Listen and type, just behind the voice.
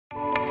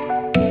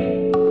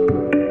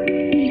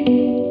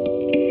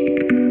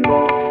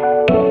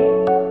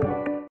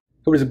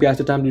What is the guys,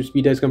 the time to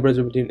speed test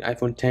comparison between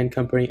iPhone 10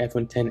 comparing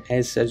iPhone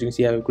 10s. As you can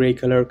see, I have a gray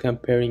color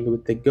comparing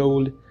with the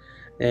gold.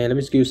 And let me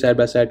just give you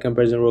side-by-side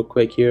comparison real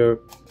quick here.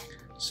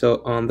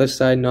 So on this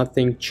side,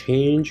 nothing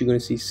changed. You're going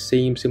to see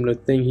same similar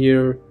thing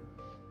here.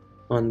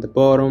 On the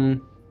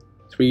bottom,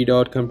 3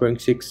 dot comparing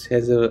 6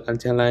 has a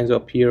antenna lines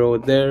up here over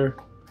there.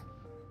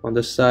 On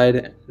the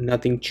side,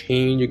 nothing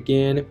changed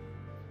again.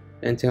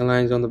 Antenna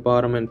lines on the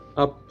bottom and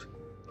up.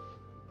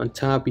 On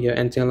top, we have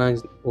antenna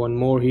lines, one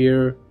more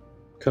here.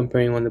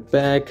 Comparing on the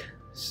back,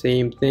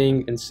 same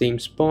thing and same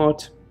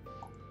spot.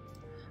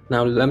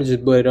 Now let me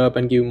just boot it up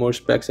and give you more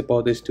specs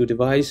about these two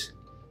devices.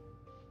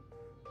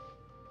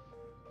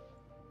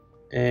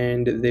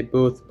 And they're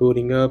both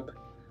booting up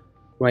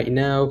right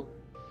now.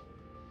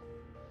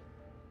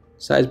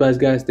 Size wise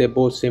guys, they're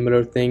both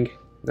similar thing,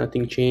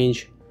 nothing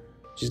changed,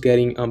 just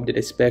getting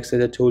updated specs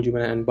as I told you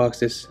when I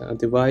unboxed this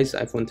device,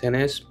 iPhone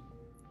 10s.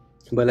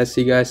 But let's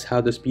see guys how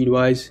the speed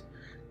wise,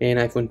 and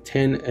iPhone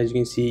 10, as you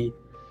can see,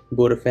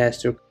 both are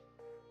faster.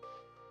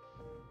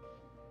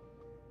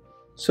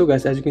 So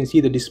guys, as you can see,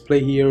 the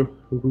display here,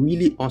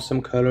 really awesome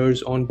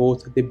colors on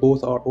both. They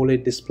both are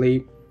OLED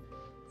display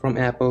from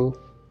Apple,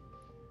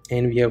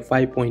 and we have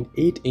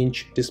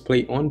 5.8-inch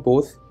display on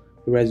both.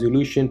 The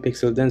resolution,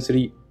 pixel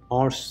density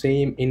are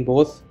same in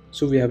both.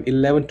 So we have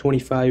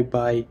 1125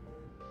 by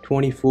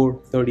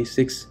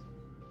 2436.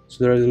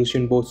 So the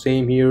resolution both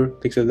same here.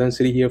 Pixel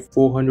density here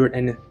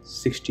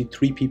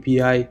 463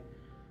 ppi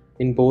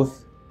in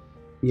both.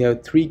 We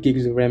have 3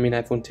 gigs of RAM in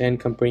iPhone 10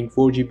 comparing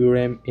 4 GB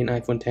RAM in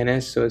iPhone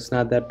 10s, so it's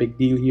not that big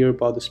deal here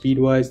about the speed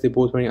wise. They're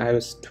both running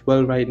iOS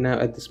 12 right now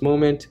at this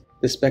moment.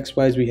 The specs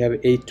wise, we have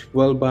a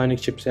 12 bionic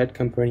chipset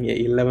comparing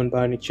a 11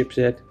 bionic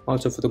chipset.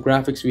 Also for the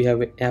graphics, we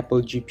have an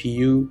Apple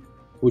GPU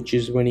which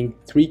is running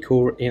 3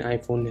 core in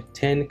iPhone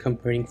 10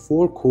 comparing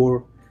 4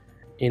 core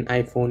in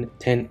iPhone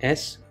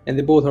 10s, and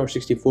they both are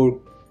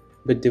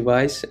 64-bit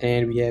device.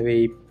 And we have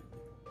a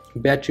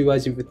battery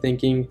wise, if you're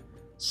thinking,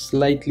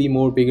 slightly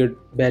more bigger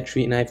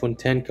battery in iPhone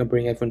 10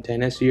 comparing iPhone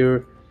 10s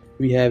here.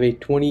 We have a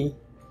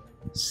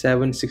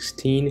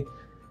 2716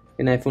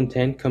 in iPhone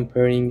 10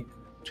 comparing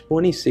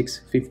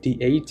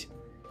 2658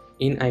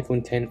 in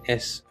iPhone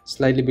 10s.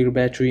 Slightly bigger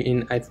battery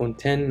in iPhone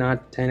 10,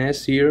 not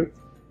 10s here.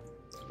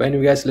 But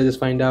anyway guys, let us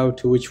find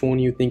out which phone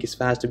you think is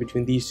faster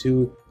between these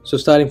two. So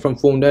starting from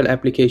phone dial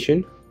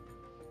application,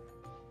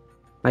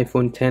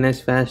 iPhone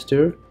 10s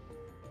faster.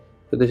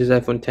 So this is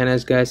iPhone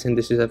 10s guys, and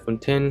this is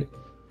iPhone 10.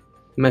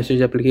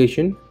 Message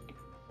application,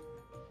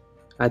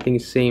 I think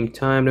it's same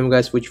time. Let me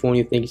guys which phone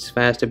you think is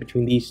faster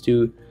between these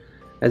two.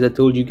 As I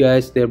told you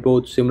guys, they're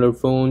both similar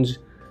phones,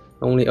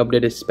 only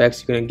updated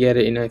specs. You're gonna get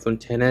it in iPhone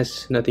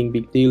 10s, nothing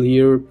big deal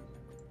here.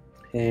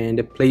 And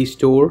the Play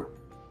Store,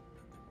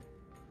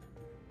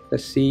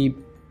 let's see,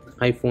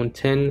 iPhone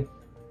 10,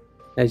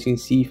 as you can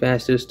see,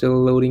 faster, still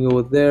loading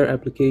over there.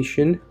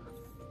 Application,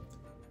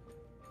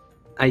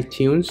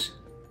 iTunes,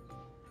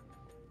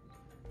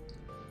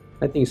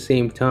 I think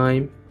same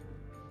time.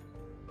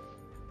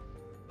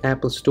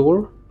 Apple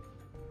Store,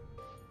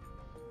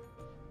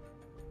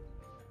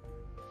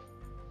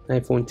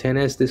 iPhone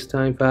 10s this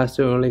time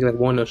faster, only like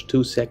 1 or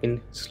 2 seconds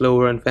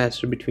slower and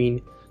faster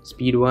between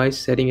speed wise.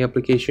 Setting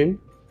application,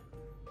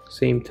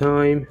 same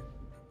time.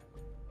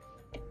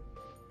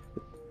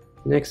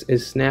 Next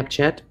is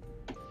Snapchat,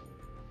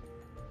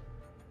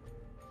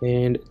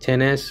 and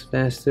 10s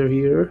faster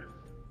here.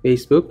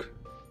 Facebook,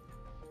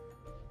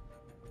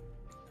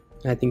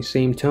 I think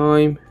same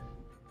time.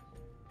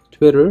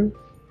 Twitter,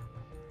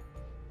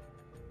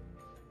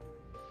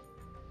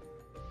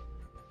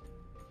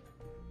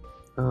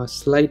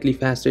 slightly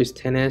faster is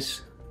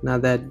 10s,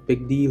 not that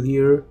big deal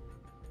here.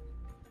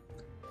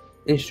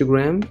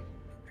 Instagram,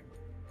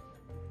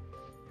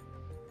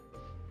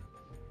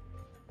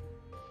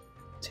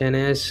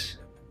 10s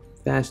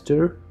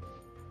faster.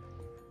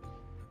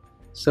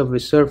 Subway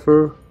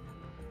Surfer,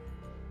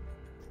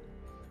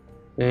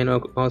 and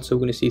also we're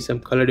going to see some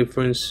color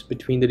difference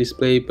between the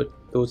display, but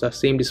those are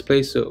same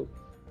display. So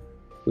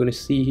we're going to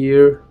see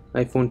here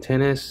iPhone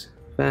 10s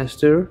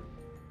faster.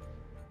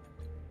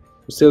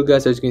 Still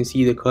guys, as you can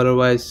see, the color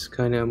wise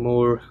kind of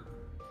more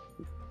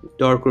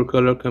darker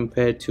color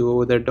compared to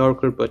over there,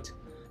 darker but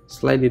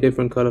slightly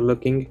different color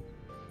looking.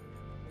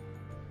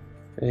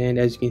 And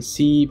as you can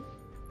see,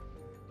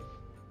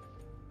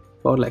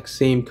 about like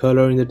same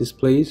color in the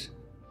displays.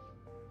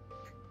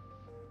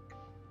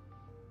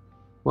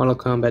 Mortal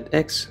Kombat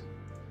X,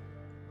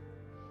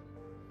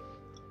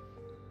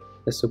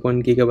 that's a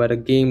 1 GB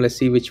of game. Let's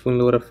see which one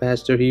load up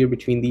faster here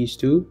between these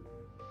two.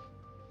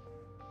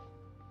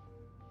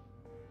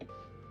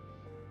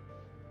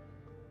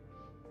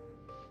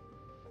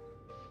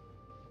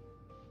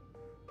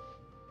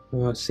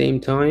 Same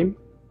time.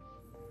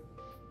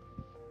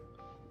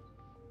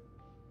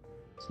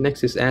 So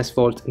next is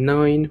Asphalt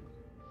 9.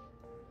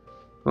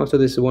 Also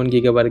this is 1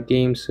 GB of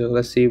game, so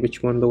let's see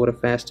which one load up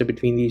faster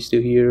between these two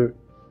here.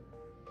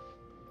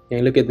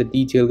 And look at the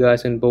detail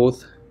guys in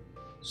both,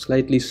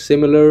 slightly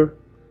similar,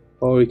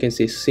 or you can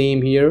say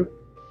same here,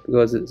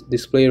 because it's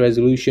display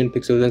resolution,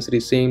 pixel density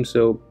same.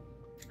 So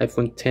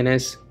iPhone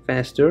 10s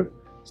faster.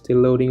 Still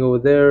loading over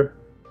there.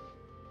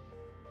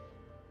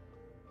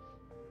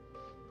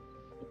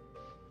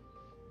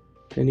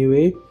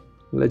 Anyway,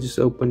 let's just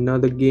open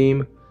another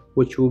game,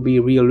 which will be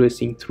Real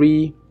Racing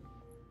 3.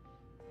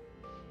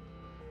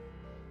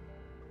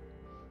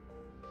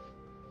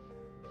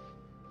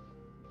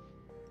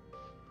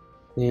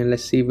 And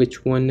let's see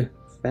which one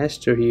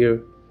faster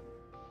here.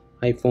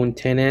 iPhone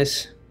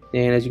XS.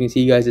 And as you can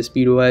see guys, the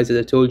speed wise, as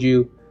I told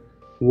you,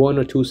 1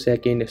 or 2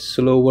 seconds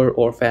slower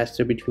or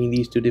faster between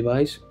these two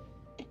devices.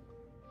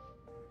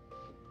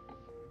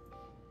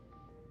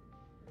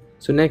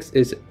 So next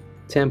is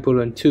Temple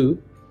Run 2.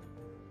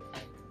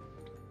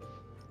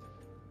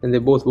 And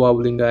they're both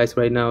wobbling guys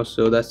right now,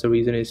 so that's the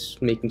reason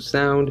it's making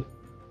sound,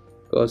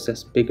 because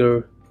that's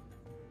bigger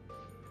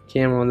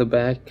camera on the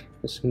back.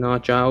 It's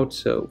notch out.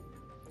 So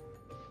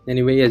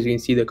anyway, as you can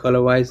see, the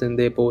color wise, and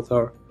they both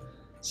are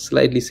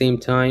slightly same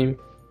time,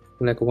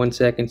 like 1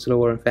 second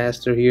slower and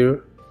faster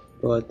here,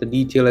 but the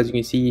detail, as you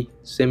can see,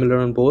 similar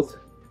on both,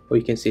 or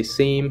you can say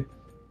same.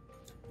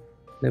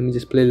 Let me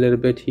just play a little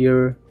bit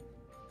here,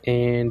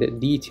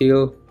 and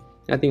detail,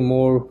 I think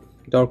more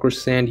darker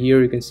sand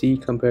here, you can see,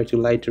 compared to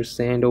lighter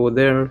sand over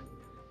there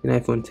in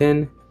iPhone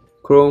X.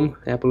 Chrome,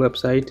 Apple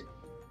website.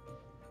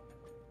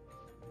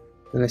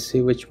 And let's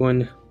see which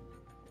one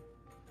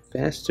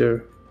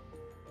faster.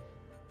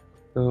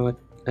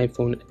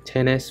 iPhone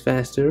XS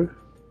faster.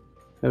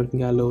 Everything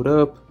got load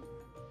up.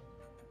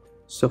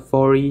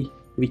 Safari,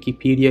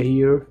 Wikipedia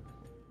here,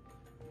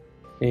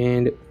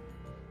 and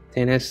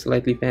XS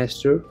slightly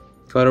faster.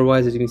 Color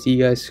wise, as you can see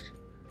guys,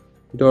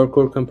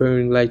 darker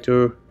comparing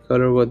lighter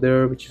color over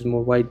there, which is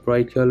more white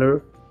bright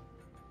color.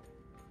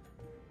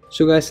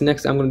 So guys,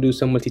 next I'm gonna do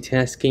some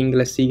multitasking.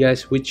 Let's see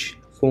guys which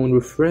phone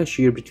refresh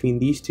here between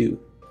these two.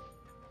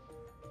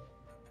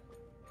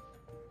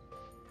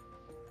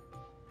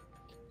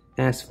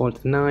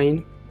 Asphalt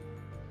 9,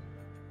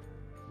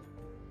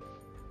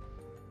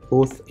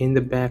 both in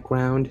the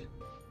background.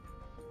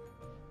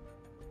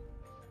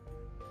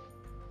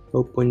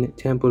 Open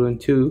Temple Run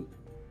 2,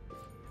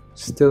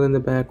 still in the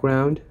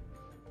background.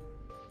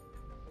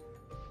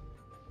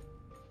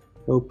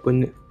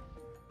 Open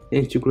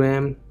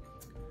Instagram.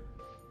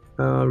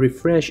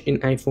 Refresh in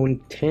iPhone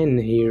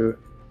X here.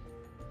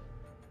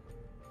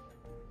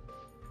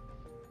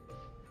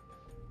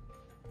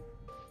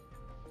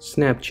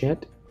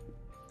 Snapchat,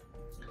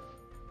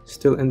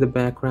 still in the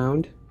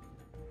background.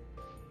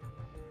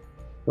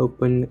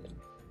 Open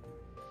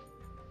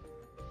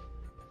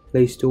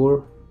Play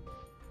Store.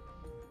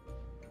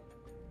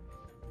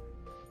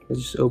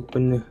 Let's just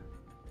open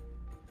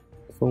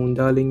phone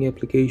dialing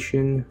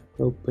application.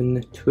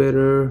 Open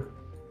Twitter.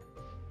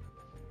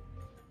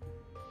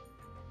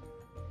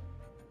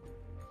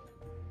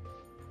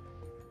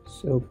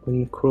 Let's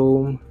open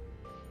Chrome.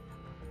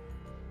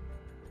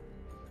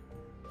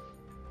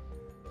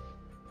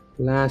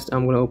 Last,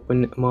 I'm gonna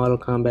open Mortal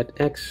Kombat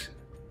X.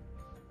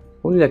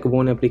 Only like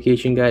one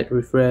application guide.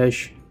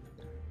 Refresh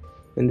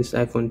in this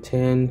iPhone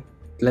X.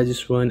 Let's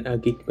just run a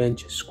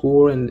Geekbench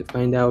score and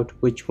find out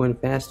which one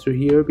faster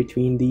here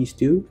between these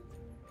two.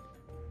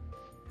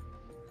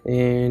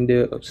 And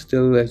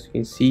still, as you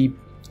can see,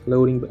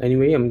 loading. But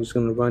anyway, I'm just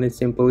gonna run it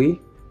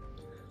simply.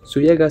 So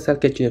yeah guys, I'll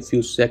catch you in a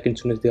few seconds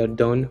as soon as they are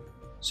done.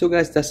 So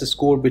guys, that's the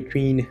score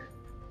between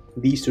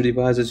these two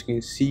devices. As you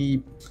can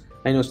see,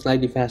 I know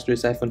slightly faster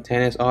is iPhone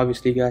XS,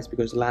 obviously guys,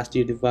 because last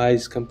year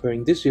device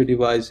comparing this year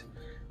device,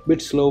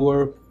 bit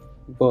slower,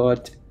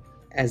 but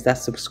as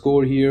that's the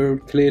score here,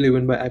 clearly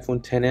win by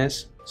iPhone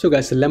XS. So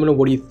guys, let me know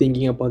what you're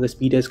thinking about the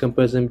speed test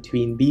comparison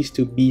between these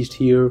two beasts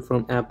here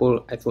from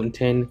Apple, iPhone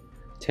X,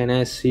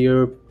 XS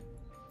here.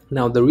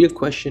 Now the real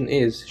question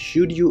is,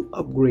 should you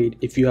upgrade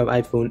if you have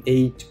iPhone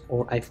 8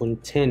 or iPhone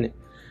X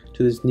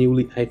to this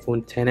newly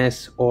iPhone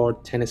XS or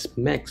XS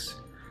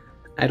Max?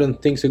 I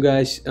don't think so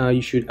guys.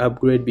 You should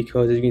upgrade,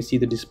 because as you can see,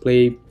 the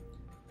display,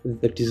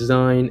 the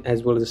design,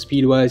 as well as the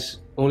speed wise,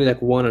 only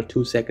like 1 or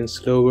 2 seconds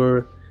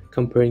slower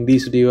comparing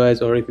these two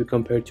devices, or if you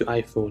compare it to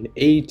iPhone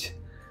 8.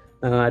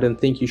 I don't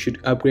think you should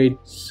upgrade.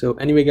 So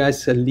anyway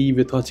guys, leave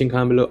your thoughts in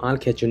comment below. I'll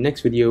catch you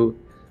next video.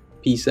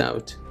 Peace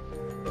out.